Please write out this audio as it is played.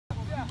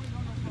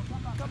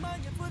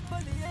Nkamanyi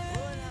Football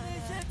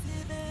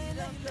Initiative.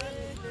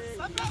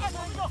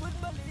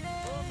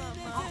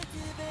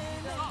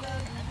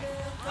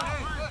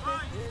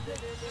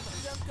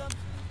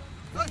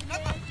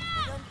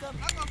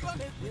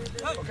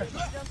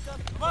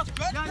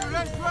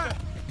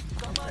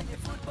 Nkamanyi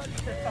Football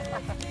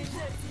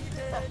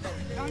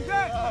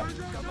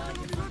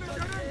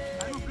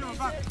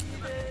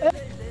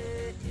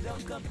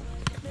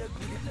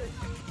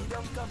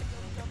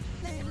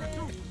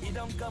He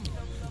don't come,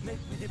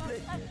 make me the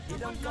play. He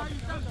don't come.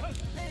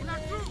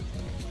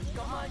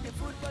 Nkamanyi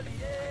Football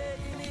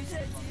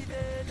Initiative.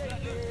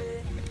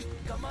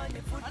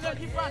 Nkamanyi Football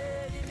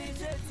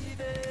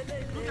Initiative.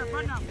 He don't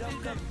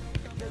come,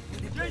 make me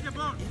the play.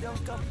 He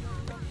don't come.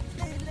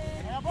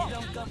 He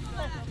don't come,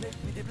 make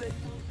me the play.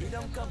 He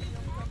don't come.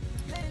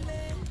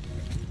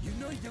 You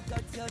know you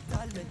got your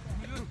talent.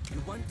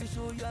 You want to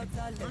show your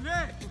talent.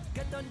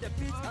 Get on the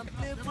pitch and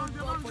play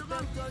football for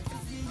them to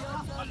see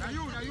your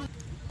talent.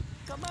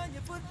 Nkamanyi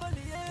Football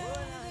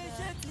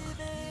Initiative.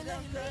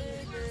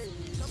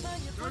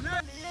 Nkamanyi Football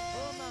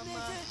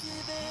Initiative.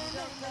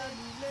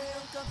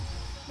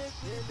 Make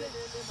me play.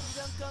 He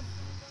don't come.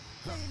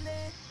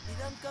 He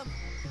don't come.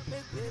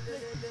 Make me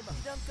play.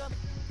 He don't come.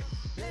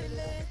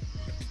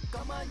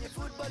 Nkamanyi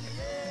Football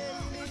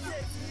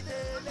Initiative.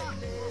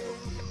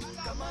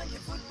 Nkamanyi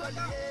Football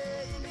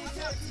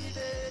Initiative.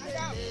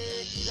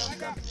 He don't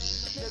come.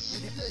 Make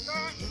me play.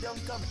 He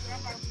don't come.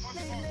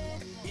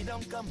 He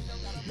don't come.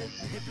 Make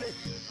me play.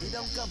 He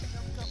don't come.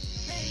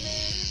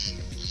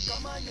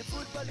 Nkamanyi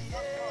Football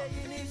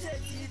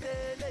Initiative.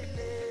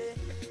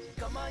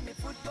 Nkamanyi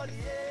Football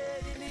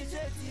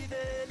Initiative.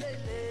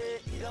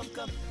 He don't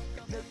come.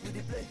 Make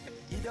me play.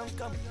 He don't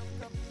come.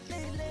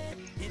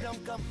 He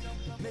don't come.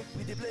 Make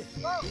me play.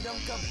 He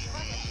don't come.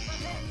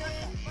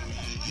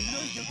 You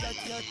know you got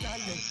your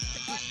talent.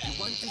 You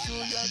want to show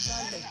your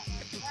talent.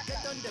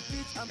 Get on the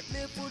pitch and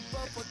play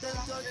football for them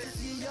to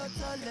see your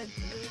talent.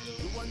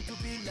 You want to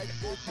be like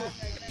Coco.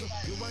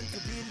 You want to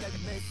be like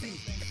Messi.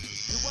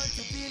 You want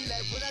to be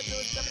like Ronaldo.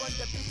 Step on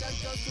the pitch and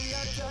just see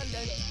your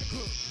talent.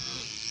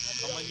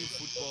 Nkamanyi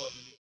Football.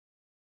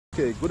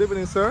 Okay, good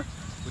evening, sir.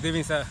 Good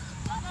evening, sir.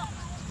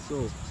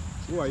 So,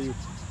 who are you?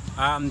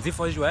 I'm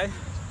Nkamanyi Joel,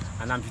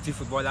 an amputee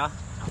footballer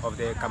of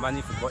the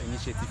Nkamanyi Football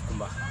Initiative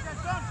Kumba.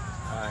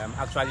 I'm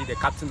actually the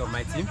captain of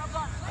my team.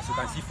 As you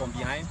can see from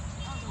behind,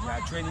 we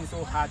are training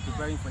so hard,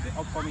 preparing for the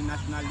upcoming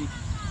National League,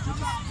 which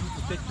is due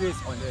to take place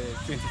on the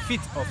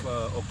 25th of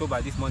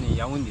October this morning in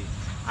Yaoundé,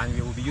 and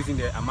we will be using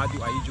the Amadou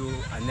Ahijo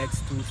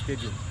Annex 2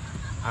 Stadium.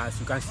 As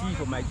you can see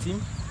from my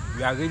team,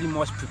 we are really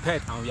much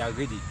prepared and we are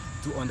ready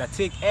to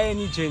undertake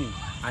any journey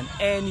and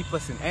any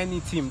person,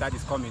 any team that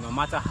is coming, no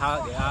matter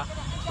how they are,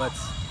 but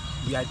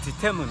we are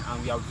determined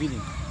and we are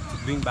willing to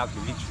bring back the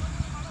victory.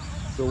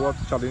 So what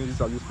challenges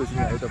are you facing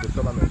ahead of the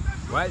tournament?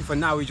 Well, for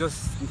now we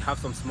just have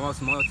some small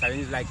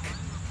challenges like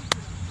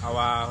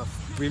our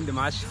bring the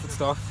match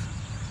stuff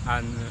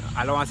and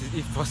allowances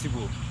if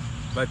possible.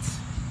 But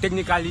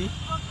technically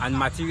and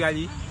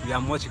materially, we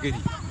are much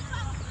ready.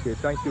 Okay,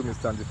 thank you,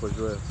 Mr. Nkamanyi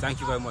Joel. Thank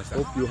you very much, sir.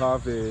 Hope you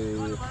have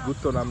a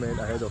good tournament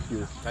ahead of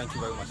you. Thank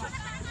you very much, sir.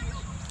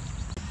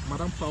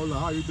 Madam Paula,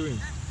 how are you doing?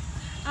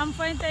 I'm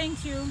fine,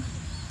 thank you.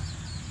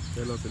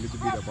 Tell us a little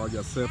bit about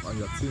yourself and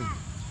your team.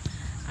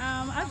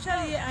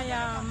 Actually, I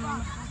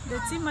am the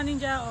team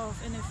manager of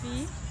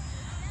NFI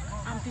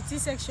Amputee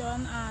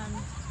section and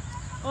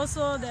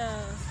also the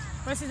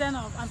president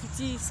of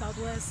Amputee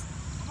Southwest.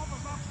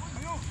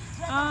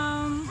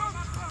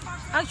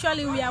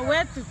 Actually, we are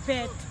well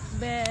prepared,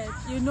 but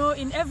you know,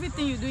 in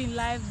everything you do in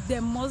life,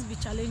 there must be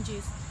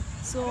challenges.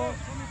 So,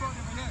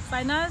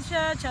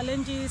 financial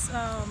challenges,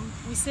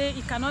 we say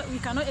we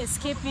cannot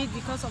escape it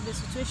because of the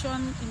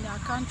situation in our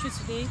country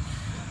today.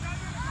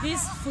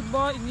 This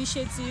football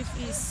initiative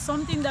is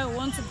something that we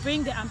want to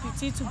bring the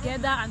amputee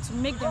together and to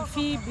make them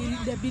feel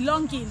the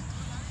belonging,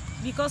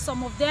 because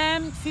some of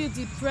them feel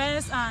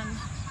depressed and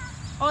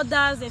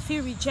others they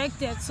feel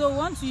rejected. So we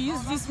want to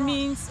use this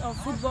means of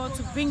football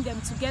to bring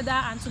them together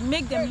and to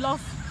make them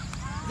love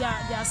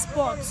their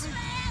sports.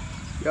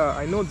 Yeah,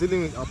 I know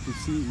dealing with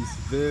amputee is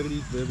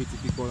very, very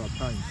difficult at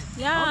times.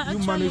 Yeah, how do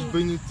you manage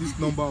bringing this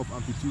number of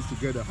amputees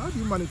together? How do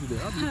you manage it?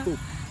 How do you cope?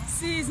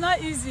 See, it's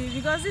not easy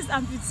because this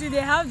amputee,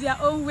 they have their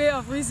own way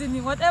of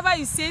reasoning. Whatever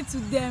you say to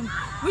them,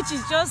 which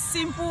is just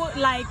simple,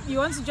 like you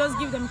want to just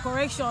give them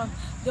correction,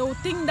 they will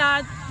think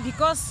that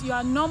because you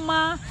are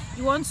normal,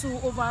 you want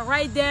to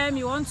override them,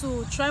 you want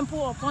to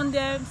trample upon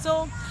them.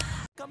 So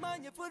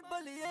Nkamanyi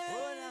Football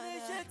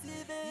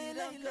Initiative.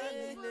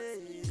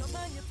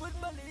 Nkamanyi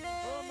Football Initiative.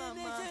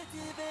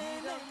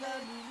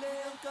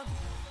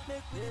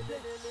 Make me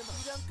play.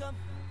 He don't come.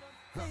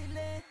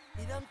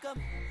 He don't come.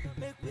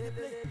 Make me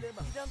play. He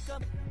don't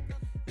come.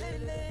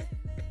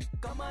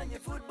 Nkamanyi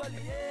Football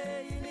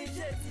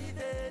Initiative.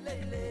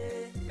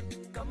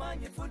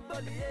 Nkamanyi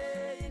Football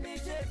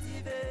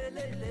Initiative.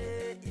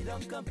 He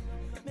don't come.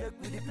 Make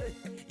me play.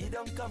 He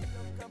don't come.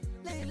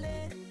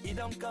 He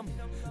don't come.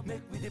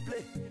 Make me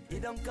play. He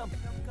don't come.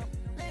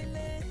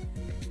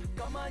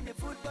 Nkamanyi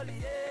Football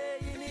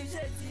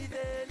Initiative,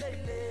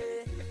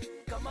 lele.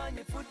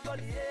 Nkamanyi Football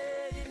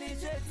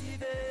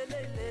Initiative,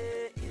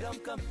 lele. He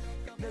don't come,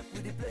 make we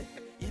the play.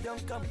 He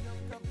don't come,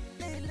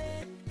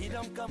 lele. He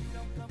don't come,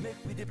 make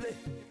we the play.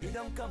 He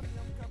don't come.